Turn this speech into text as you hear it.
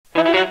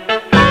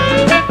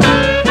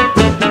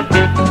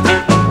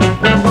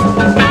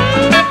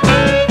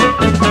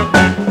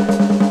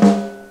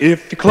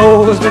If you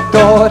close the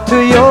door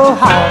to your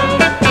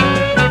heart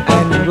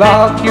and you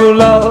lock your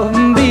love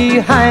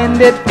behind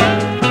it,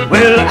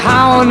 well,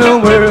 how in the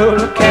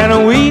world can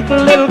a weak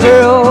little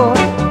girl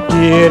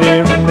get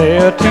in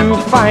there to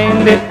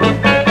find it?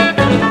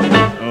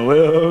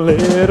 Well,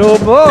 little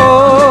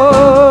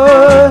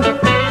boy,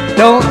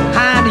 don't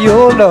hide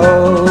your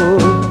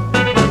love.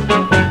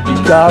 You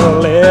gotta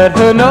let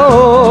her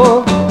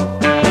know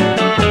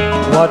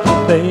what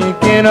you're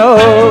thinking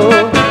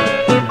of.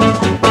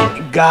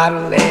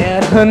 Gotta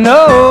let her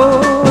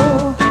know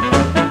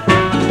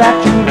that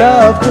you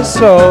love her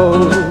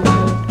so,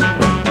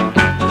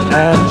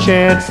 and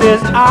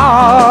chances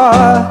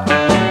are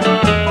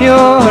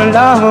your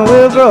love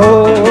will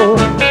grow.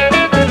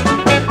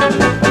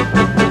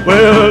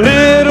 Well,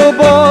 little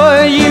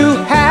boy, you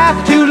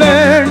have to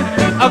learn.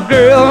 A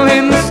girl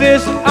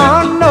insists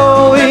on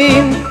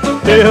knowing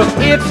if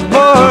it's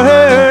for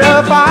her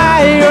a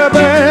fire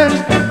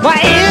burns.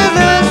 Why is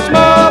the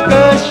smoke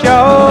a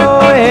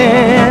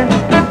showing?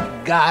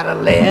 Gotta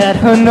let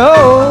her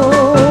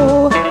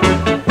know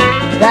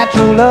that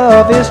your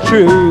love is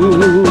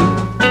true,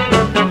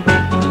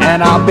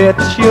 and I'll bet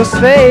she'll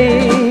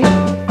say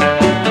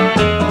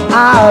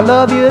I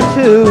love you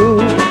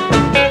too.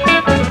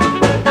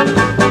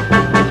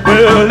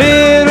 Well,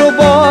 little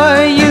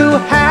boy, you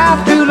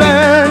have to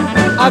learn.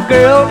 A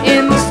girl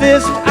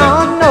insists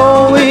on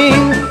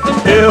knowing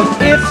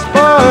if it's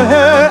for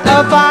her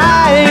a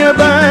fire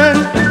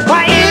burns.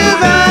 Why is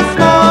the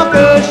smoke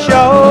a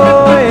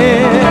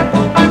showing?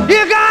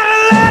 You gotta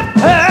let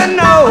her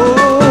know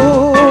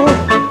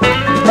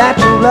that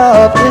your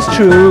love is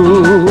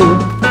true,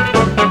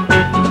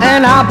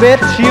 and I bet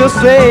she'll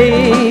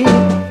say,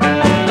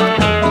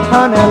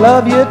 honey, I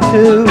love you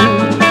too.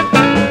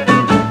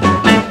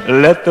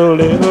 Let the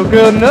little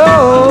girl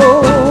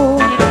know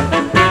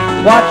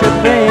what you're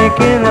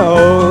thinking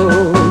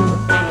of,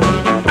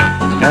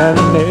 and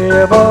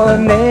never,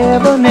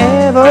 never,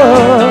 never,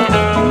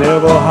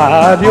 never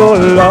hide your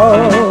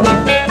love.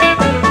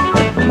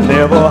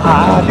 Never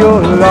hide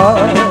your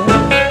love.